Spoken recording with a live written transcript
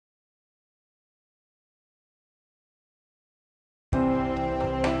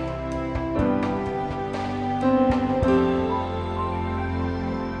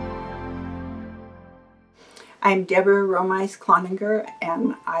I'm Deborah Cloninger,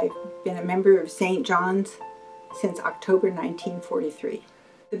 and I've been a member of St. John's since October 1943.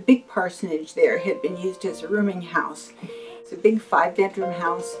 The big parsonage there had been used as a rooming house. It's a big 5-bedroom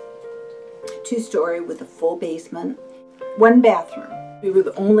house, 2-story with a full basement, 1 bathroom. We were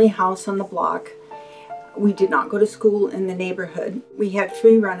the only house on the block. We did not go to school in the neighborhood. We had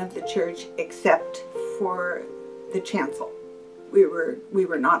free run of the church except for the chancel. We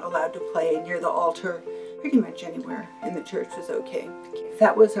were not allowed to play near the altar. Pretty much anywhere in the church was okay.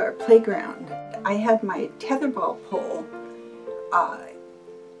 That was our playground. I had my tetherball pole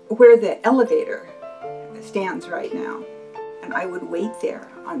where the elevator stands right now, and I would wait there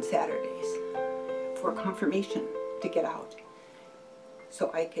on Saturdays for confirmation to get out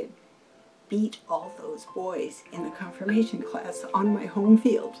so I could beat all those boys in the confirmation class on my home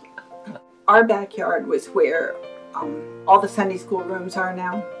field. Our backyard was where all the Sunday school rooms are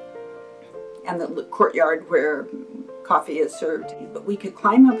now, and the courtyard where coffee is served. But we could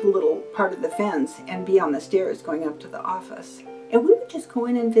climb up a little part of the fence and be on the stairs going up to the office. And we would just go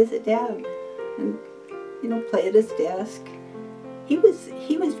in and visit Dad and, play at his desk. He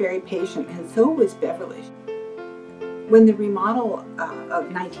was very patient, and so was Beverly. When the remodel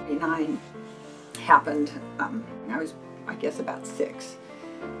of 1989 happened, I was, I guess, about 6.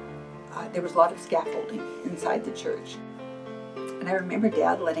 There was a lot of scaffolding inside the church. And I remember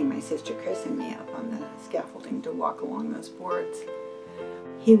Dad letting my sister Chris and me up on the scaffolding to walk along those boards.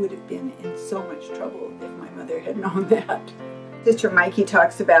 He would have been in so much trouble if my mother had known that. Sister Mikey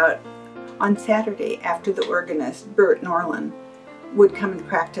talks about on Saturday after the organist, Bert Norland, would come and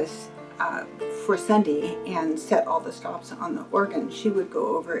practice for Sunday and set all the stops on the organ, she would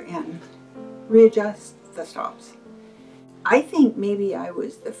go over and readjust the stops. I think maybe I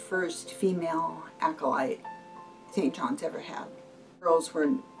was the first female acolyte St. John's ever had. Girls were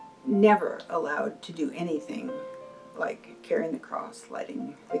never allowed to do anything like carrying the cross,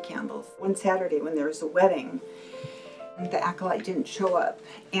 lighting the candles. One Saturday when there was a wedding, the acolyte didn't show up,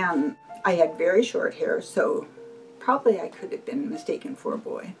 and I had very short hair, so probably I could have been mistaken for a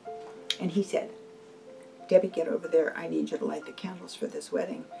boy. And he said, "Debbie, get over there. I need you to light the candles for this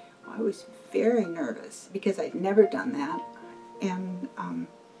wedding." Well, I was very nervous because I'd never done that, and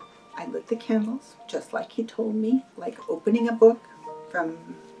I lit the candles just like he told me, like opening a book from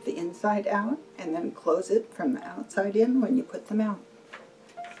the inside out and then close it from the outside in when you put them out.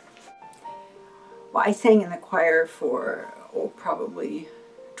 Well, I sang in the choir for probably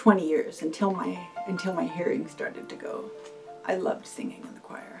 20 years until my hearing started to go. I loved singing in the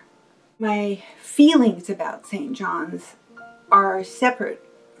choir. My feelings about St. John's are separate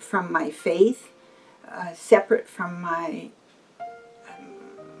from my faith, separate from my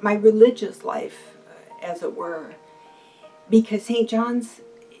religious life, as it were, because St. John's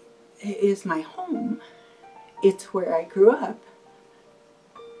is my home. It's where I grew up.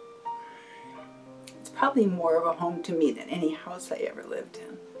 It's probably more of a home to me than any house I ever lived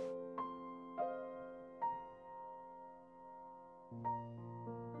in.